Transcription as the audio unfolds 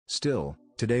Still,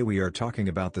 today we are talking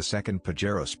about the second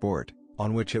Pajero Sport,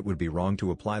 on which it would be wrong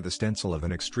to apply the stencil of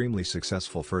an extremely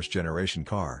successful first-generation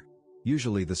car.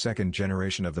 Usually the second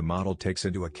generation of the model takes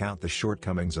into account the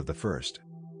shortcomings of the first.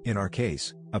 In our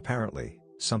case, apparently,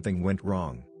 something went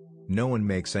wrong. No one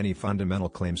makes any fundamental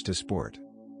claims to Sport.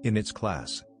 In its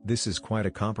class, this is quite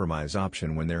a compromise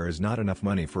option when there is not enough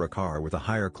money for a car with a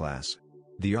higher class.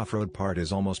 The off-road part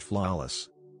is almost flawless.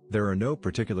 There are no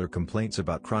particular complaints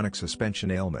about chronic suspension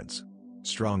ailments.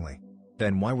 Strongly.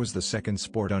 Then why was the second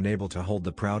Sport unable to hold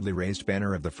the proudly raised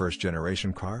banner of the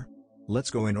first-generation car?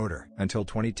 Let's go in order. Until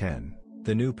 2010,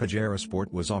 the new Pajero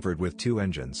Sport was offered with two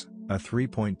engines, a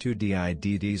 3.2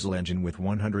 DID diesel engine with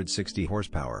 160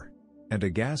 horsepower, and a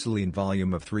gasoline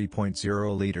volume of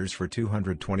 3.0 liters for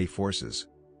 220 horses.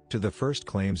 To the first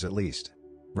claims at least.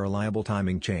 Reliable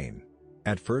timing chain.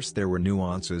 At first there were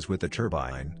nuances with the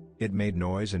turbine, it made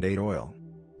noise and ate oil.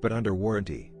 But under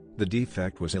warranty, the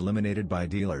defect was eliminated by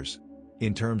dealers.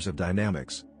 In terms of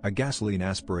dynamics, a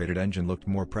gasoline-aspirated engine looked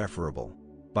more preferable.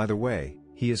 By the way,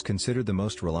 he is considered the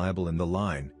most reliable in the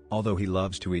line, although he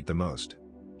loves to eat the most.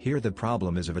 Here the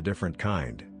problem is of a different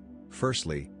kind.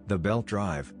 Firstly, the belt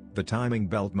drive, the timing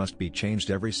belt must be changed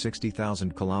every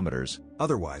 60,000 kilometers,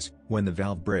 otherwise, when the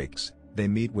valve breaks, they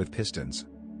meet with pistons.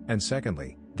 And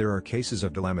secondly, there are cases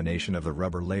of delamination of the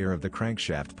rubber layer of the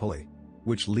crankshaft pulley,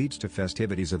 which leads to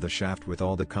festivities of the shaft with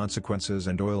all the consequences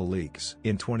and oil leaks.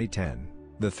 In 2010,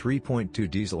 the 3.2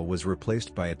 diesel was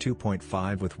replaced by a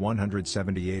 2.5 with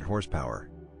 178 horsepower,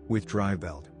 with drive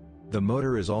belt. The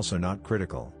motor is also not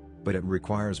critical, but it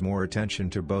requires more attention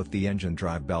to both the engine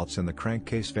drive belts and the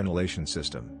crankcase ventilation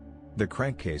system. The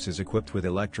crankcase is equipped with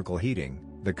electrical heating,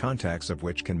 the contacts of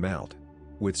which can melt.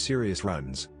 With serious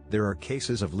runs, there are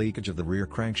cases of leakage of the rear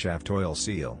crankshaft oil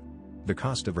seal. The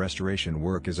cost of restoration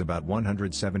work is about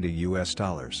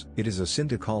 $170. It is a sin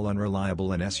to call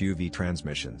unreliable in SUV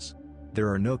transmissions. There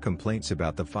are no complaints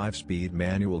about the 5-speed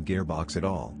manual gearbox at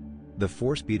all. The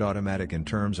 4-speed automatic in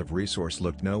terms of resource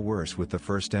looked no worse with the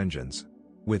first engines.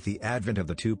 With the advent of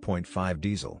the 2.5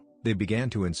 diesel, they began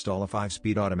to install a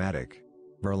 5-speed automatic.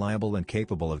 Reliable and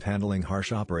capable of handling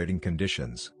harsh operating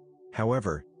conditions.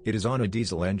 However, it is on a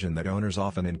diesel engine that owners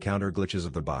often encounter glitches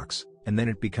of the box, and then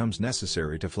it becomes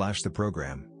necessary to flash the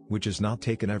program, which is not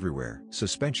taken everywhere.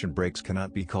 Suspension brakes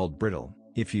cannot be called brittle,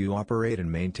 if you operate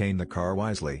and maintain the car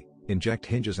wisely, inject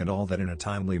hinges and all that in a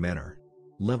timely manner.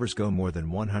 Levers go more than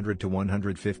 100 to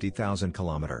 150,000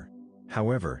 km.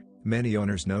 However, many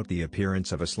owners note the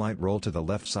appearance of a slight roll to the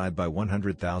left side by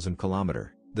 100,000 km,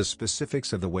 the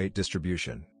specifics of the weight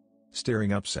distribution.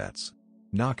 Steering upsets.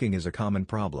 Knocking is a common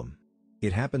problem.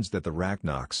 It happens that the rack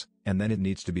knocks, and then it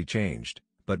needs to be changed,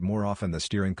 but more often the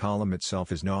steering column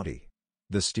itself is naughty.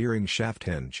 The steering shaft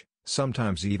hinge,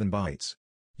 sometimes even bites.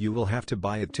 You will have to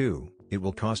buy it too, it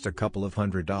will cost a couple of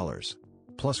 $100.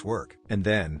 Plus work. And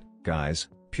then, guys,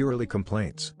 purely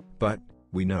complaints, but,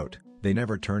 we note, they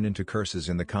never turn into curses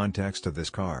in the context of this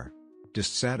car.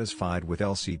 Dissatisfied with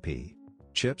LCP.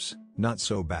 Chips, not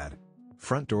so bad.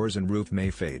 Front doors and roof may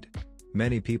fade.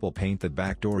 Many people paint the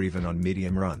back door even on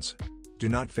medium runs. Do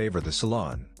not favor the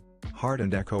salon. Hard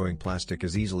and echoing plastic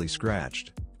is easily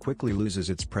scratched, quickly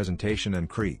loses its presentation and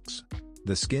creaks.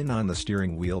 The skin on the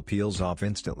steering wheel peels off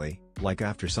instantly, like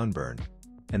after sunburn.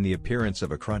 And the appearance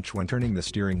of a crunch when turning the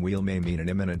steering wheel may mean an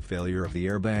imminent failure of the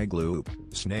airbag loop.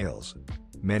 Snails.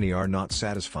 Many are not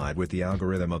satisfied with the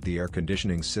algorithm of the air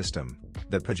conditioning system.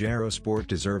 The Pajero Sport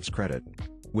deserves credit.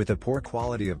 With a poor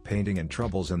quality of painting and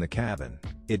troubles in the cabin,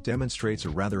 it demonstrates a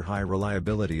rather high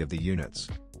reliability of the units.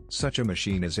 Such a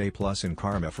machine is A+ in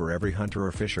karma for every hunter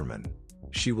or fisherman.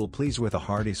 She will please with a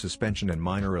hardy suspension and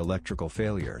minor electrical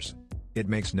failures. It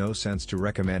makes no sense to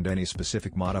recommend any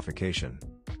specific modification.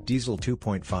 Diesel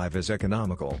 2.5 is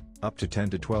economical, up to 10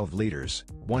 to 12 liters,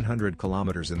 100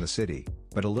 kilometers in the city,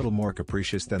 but a little more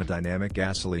capricious than a dynamic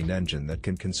gasoline engine that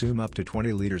can consume up to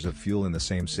 20 liters of fuel in the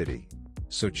same city.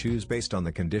 So choose based on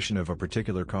the condition of a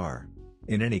particular car.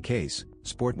 In any case,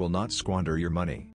 Sport will not squander your money.